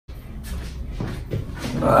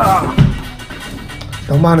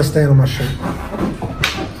Don't mind the stain on my shirt.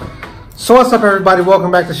 So what's up, everybody?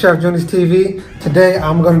 Welcome back to Chef Junie's TV. Today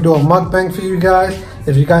I'm going to do a mukbang for you guys.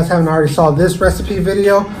 If you guys haven't already saw this recipe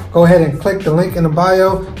video, go ahead and click the link in the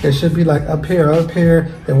bio. It should be like up here.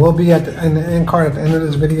 It will be in the end card at the end of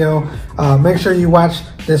this video. Make sure you watch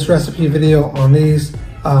this recipe video on these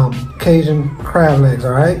Cajun crab legs,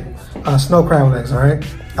 all right? Snow crab legs, all right?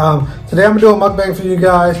 Today I'm gonna do a mukbang for you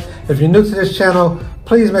guys. If you're new to this channel,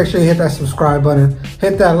 please make sure you hit that subscribe button,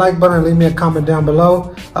 hit that like button, leave me a comment down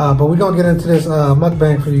below. But we're gonna get into this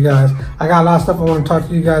mukbang for you guys. I got a lot of stuff I wanna talk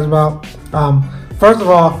to you guys about. First of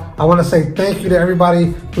all, I wanna say thank you to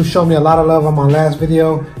everybody who showed me a lot of love on my last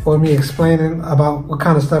video with me explaining about what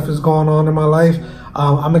kind of stuff is going on in my life.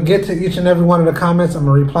 I'm gonna get to each and every one of the comments. I'm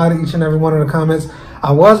gonna reply to each and every one of the comments.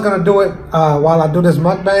 I was gonna do it while I do this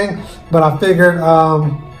mukbang, but I figured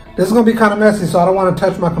this is gonna be kind of messy, so I don't want to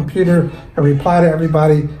touch my computer and reply to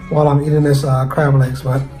everybody while I'm eating this crab legs.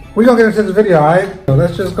 But we're gonna get into this video, all right? So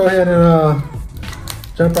let's just go ahead and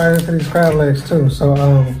jump right into these crab legs too. So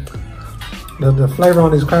the flavor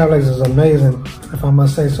on these crab legs is amazing, if I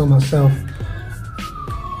must say so myself.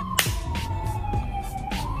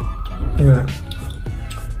 Look at that.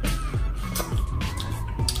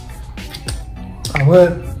 I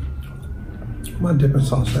would. My dipping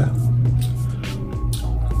sauce at?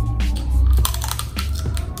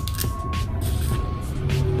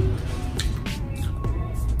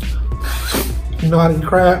 You know how to eat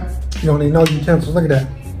crab? You don't need no utensils. Look at that.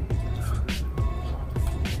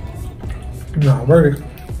 No, worth it.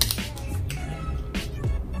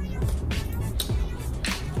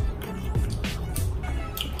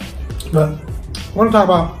 But I want to talk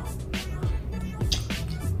about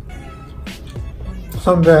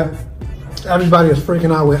something that everybody is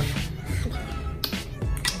freaking out with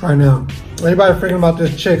right now. Everybody freaking about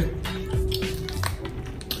this chick.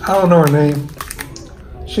 I don't know her name.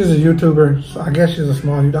 She's a YouTuber, so I guess she's a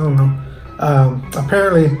small YouTuber, I don't know.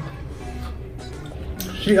 Apparently,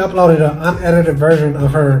 she uploaded an unedited version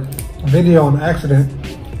of her video on accident.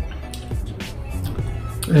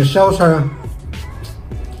 And it shows her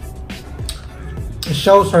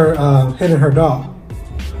hitting her dog,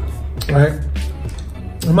 right?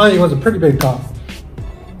 And mind you, it was a pretty big dog.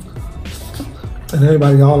 And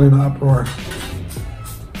everybody all in an uproar.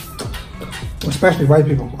 Especially white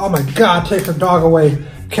people. Oh my God, take her dog away.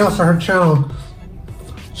 Cancel her channel.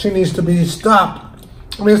 She needs to be stopped.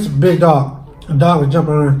 I mean, it's a big dog. The dog was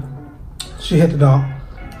jumping on her. She hit the dog.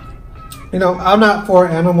 You know, I'm not for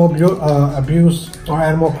animal abuse or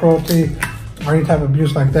animal cruelty or any type of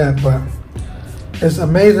abuse like that, but it's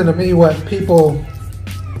amazing to me what people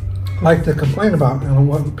like to complain about and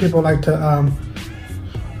what people like to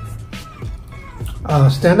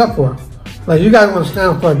stand up for. Like, you guys want to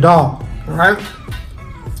stand up for a dog, all right?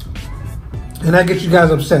 And that gets you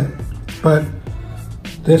guys upset. But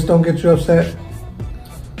this don't get you upset.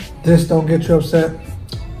 This don't get you upset.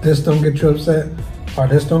 This don't get you upset. Or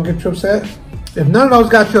this don't get you upset. If none of those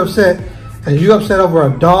got you upset and you upset over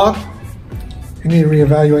a dog, you need to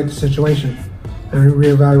reevaluate the situation and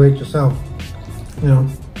reevaluate yourself. You know,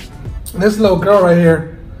 this little girl right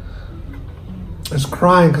here is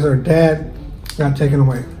crying because her dad got taken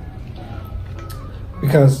away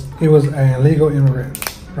because he was an illegal immigrant,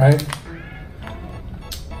 right?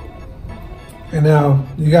 And now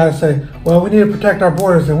you gotta say, well, we need to protect our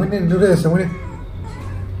borders and we need to do this and we need...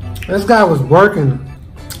 This guy was working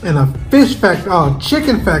in a fish factory,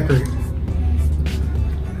 chicken factory,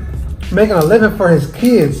 making a living for his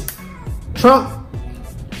kids. Trump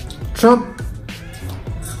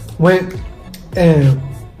went and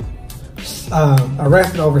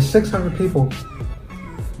arrested over 600 people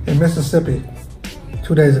in Mississippi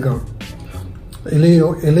 2 days ago.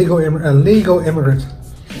 Illegal immigrants.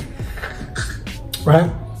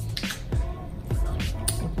 Right?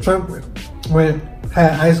 Trump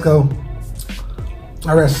had ICE go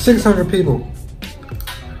arrest 600 people.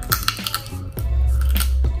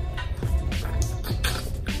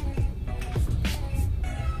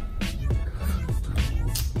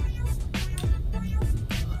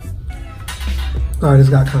 Alright, this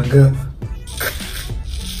got kind of good.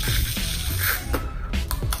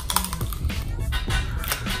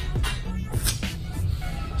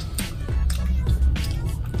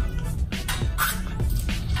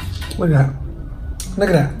 Look at that. Look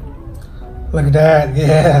at that. Look at that.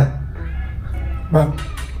 Yeah. But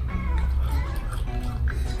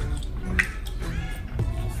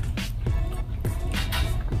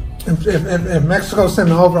if Mexico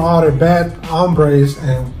sending over all their bad hombres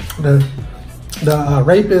and the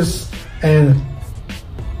rapists and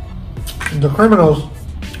the criminals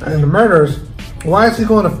and the murderers, Why is he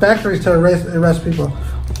going to factories to arrest people?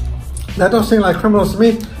 That don't seem like criminals to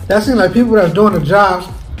me. That seems like people that are doing the jobs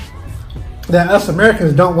that us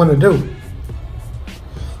Americans don't want to do.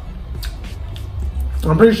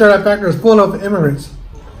 I'm pretty sure that factory is full of immigrants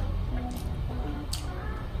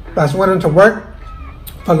that's wanting to work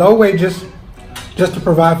for low wages just to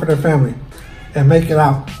provide for their family and make it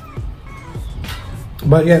out.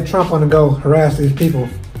 But yet Trump want to go harass these people,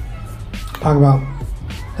 talk about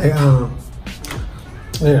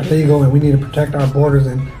they're illegal and we need to protect our borders.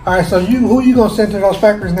 And all right, so who you gonna send to those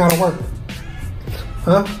factories now to work?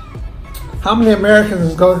 Huh? How many Americans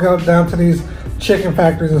is gonna go down to these chicken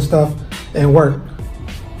factories and stuff and work?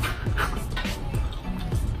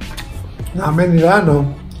 Not many that I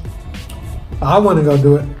know. I want to go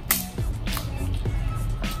do it.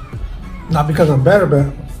 Not because I'm better,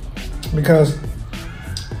 but because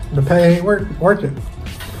the pay ain't worth it.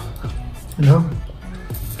 You know?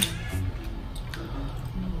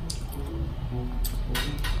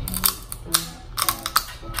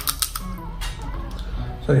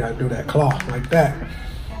 So you gotta do that cloth like that.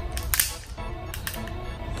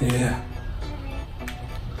 Yeah.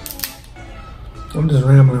 I'm just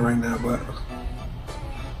rambling right now, but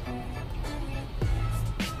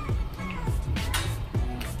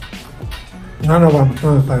I know what I'm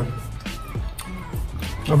trying to say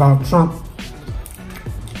about Trump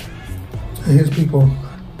and his people.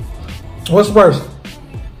 What's worse?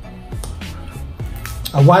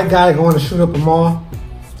 A white guy going to shoot up a mall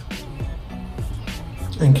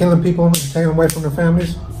and killing people and taking them away from their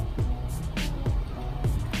families?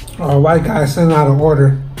 Or a white guy sending out an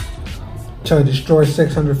order to destroy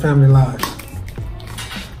 600 family lives?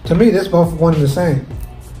 To me, this both one and the same.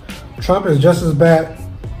 Trump is just as bad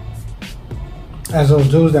as those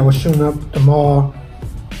dudes that were shooting up the mall,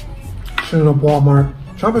 shooting up Walmart.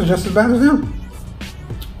 Trump is just as bad as them.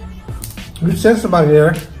 You send somebody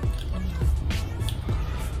there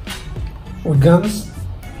with guns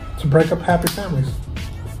to break up happy families.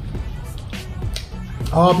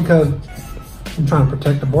 All because I'm trying to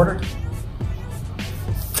protect the border.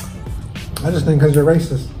 I just think because you're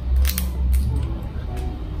racist.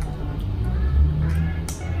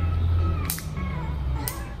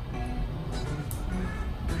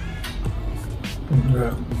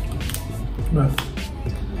 Yeah. But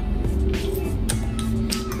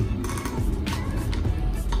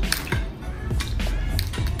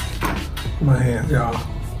my hands, y'all.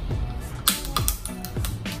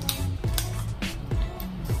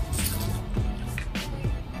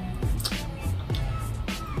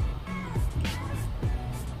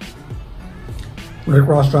 Rick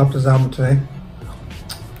Ross dropped his album today.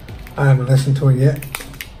 I haven't listened to it yet.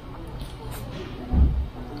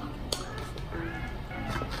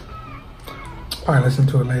 Probably listen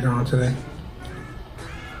to it later on today.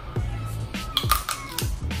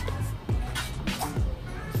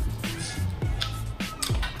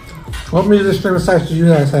 What music streaming sites do you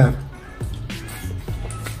guys have?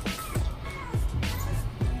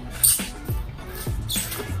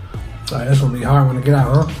 Alright, this will be a hard one to get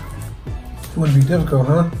out, huh? It wouldn't be difficult,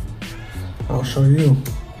 huh? I'll show you.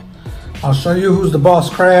 I'll show you who's the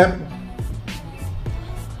boss crab.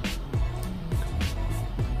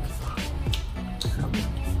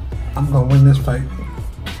 I'm gonna win this fight.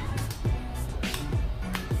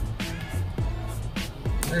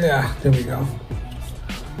 Yeah, there we go.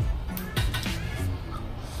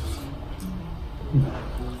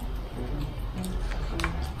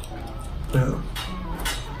 Yeah.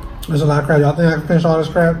 There's a lot of crab. Y'all think I can finish all this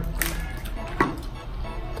crab?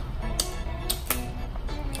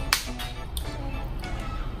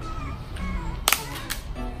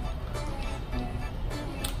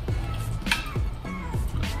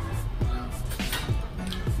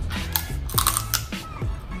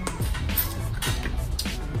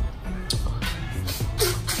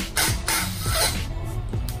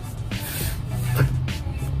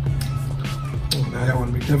 That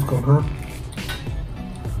wouldn't be difficult, huh?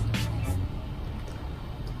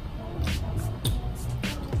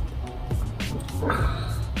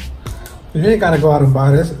 You ain't gotta go out and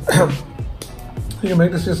buy this. You can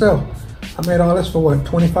make this yourself. I made all this for what,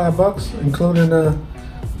 25 bucks, including the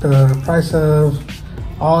price of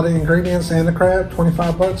all the ingredients and the crab.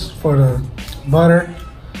 25 bucks for the butter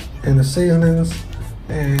and the seasonings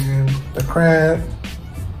and the crab.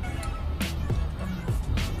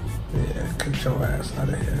 Yeah, get your ass out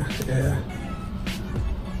of here. Yeah.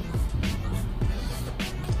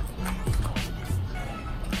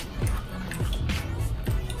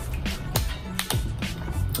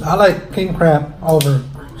 I like king crab over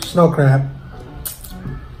snow crab.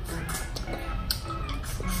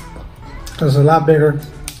 It's a lot bigger,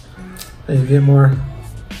 and you get more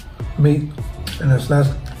meat and it's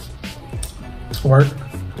less work,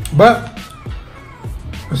 but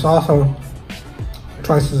it's also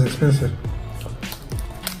twice as expensive.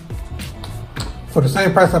 For the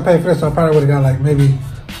same price I paid for this, I probably would have got like maybe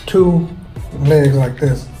 2 legs like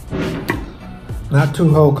this, not 2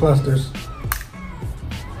 whole clusters.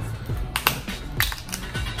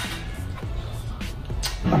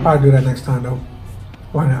 I'll probably do that next time though.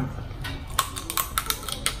 Why not?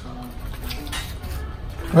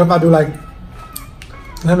 What if I do like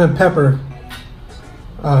lemon pepper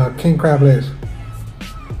king crab legs?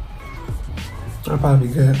 That'll probably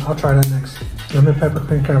be good. I'll try that next. Lemon pepper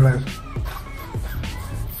king crab legs.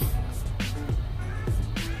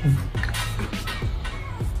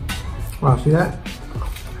 Wow, see that?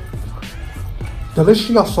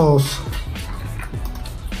 Deliciosos.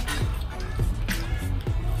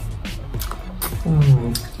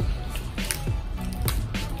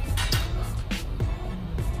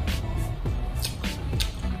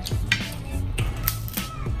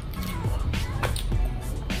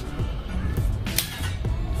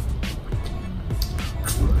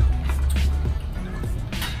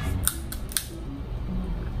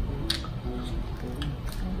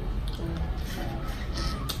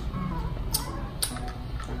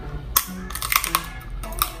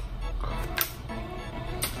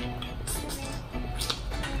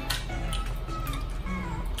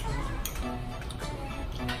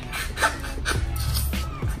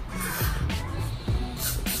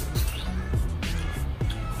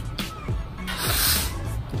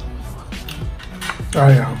 All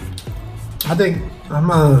right, y'all. I think I'm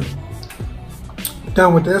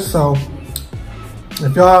done with this. So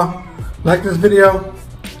if y'all like this video,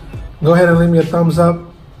 go ahead and leave me a thumbs up.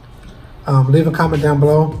 Leave a comment down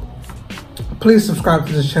below. Please subscribe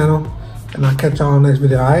to this channel, and I'll catch y'all on the next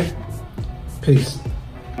video. All right? Peace.